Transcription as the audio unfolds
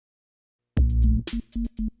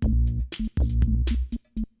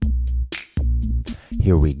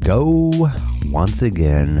Here we go once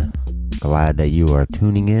again. Glad that you are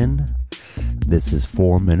tuning in. This is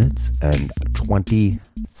 4 minutes and 20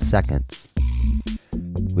 seconds.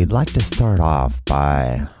 We'd like to start off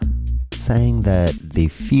by saying that the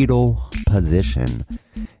fetal position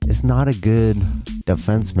is not a good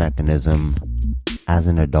defense mechanism as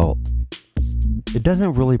an adult. It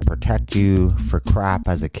doesn't really protect you for crap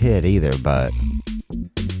as a kid either, but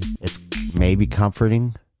it's maybe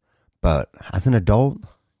comforting. But as an adult,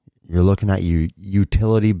 you're looking at your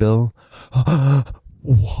utility bill.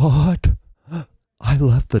 What? I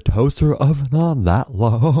left the toaster oven on that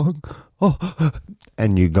long? Oh.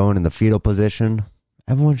 And you're going in the fetal position.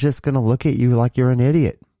 Everyone's just going to look at you like you're an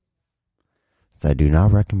idiot. So I do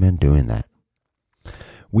not recommend doing that.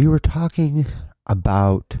 We were talking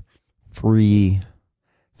about free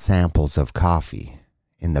samples of coffee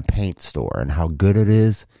in the paint store and how good it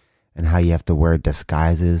is and how you have to wear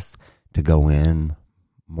disguises to go in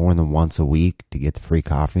more than once a week to get the free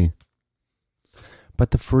coffee.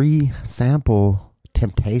 But the free sample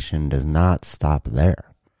temptation does not stop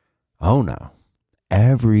there. Oh no.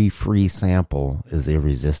 Every free sample is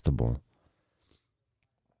irresistible.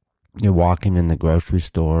 You're walking in the grocery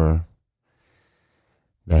store.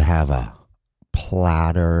 They have a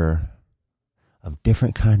platter of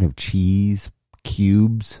different kind of cheese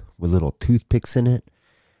cubes with little toothpicks in it.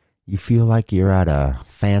 You feel like you're at a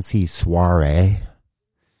fancy soiree,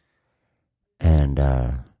 and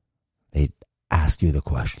they ask you the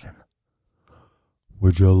question,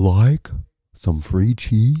 would you like some free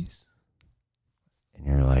cheese? And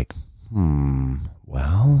you're like,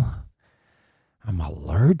 well, I'm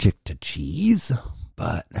allergic to cheese,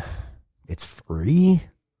 but it's free.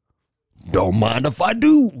 Don't mind if I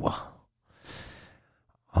do.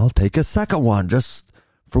 I'll take a second one just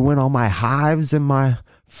for when all my hives and my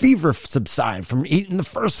fever subside from eating the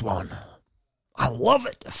first one. I love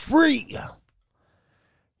it. Free.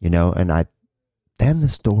 You know, and then the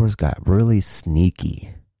stores got really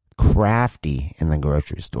sneaky, crafty in the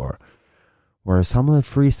grocery store, where some of the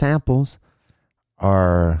free samples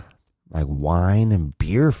are like wine and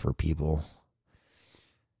beer for people.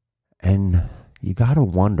 And you got to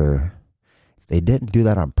wonder if they didn't do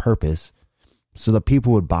that on purpose so that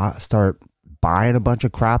people would start buying a bunch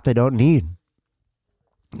of crap they don't need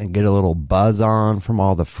and get a little buzz on from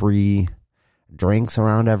all the free drinks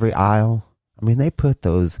around every aisle. I mean, they put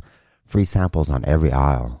those free samples on every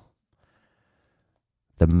aisle.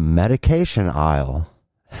 The medication aisle,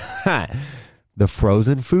 the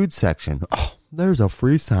frozen food section. Oh, there's a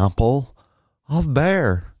free sample of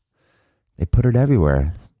bear. They put it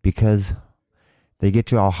everywhere because they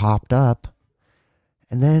get you all hopped up,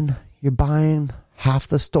 and then you're buying half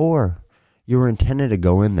the store. You were intended to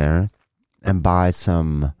go in there and buy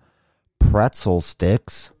some pretzel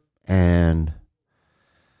sticks and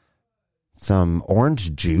some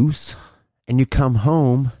orange juice, and you come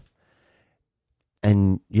home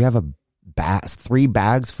and you have 3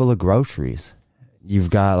 bags full of groceries. You've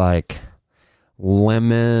got like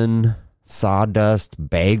lemon, sawdust,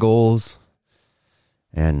 bagels,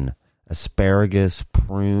 and asparagus,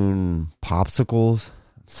 prune popsicles,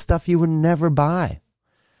 stuff you would never buy.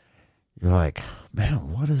 You're like,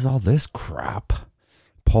 man, what is all this crap?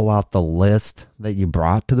 Pull out the list that you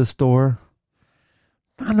brought to the store.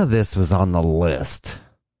 None of this was on the list.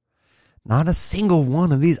 Not a single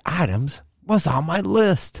one of these items was on my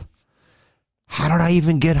list. How did I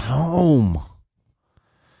even get home?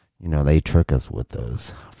 You know, they trick us with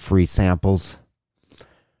those free samples.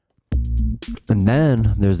 And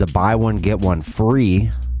then there's the buy one, get one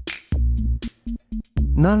free.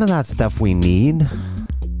 None of that stuff we need.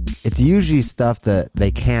 It's usually stuff that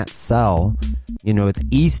they can't sell. You know, it's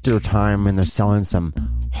Easter time and they're selling some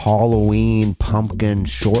Halloween pumpkin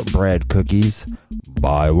shortbread cookies.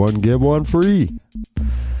 Buy one, get one free.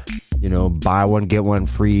 You know, buy one, get one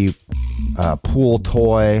free pool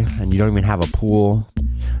toy, and you don't even have a pool.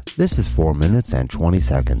 This is 4 minutes and 20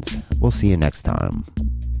 seconds. We'll see you next time.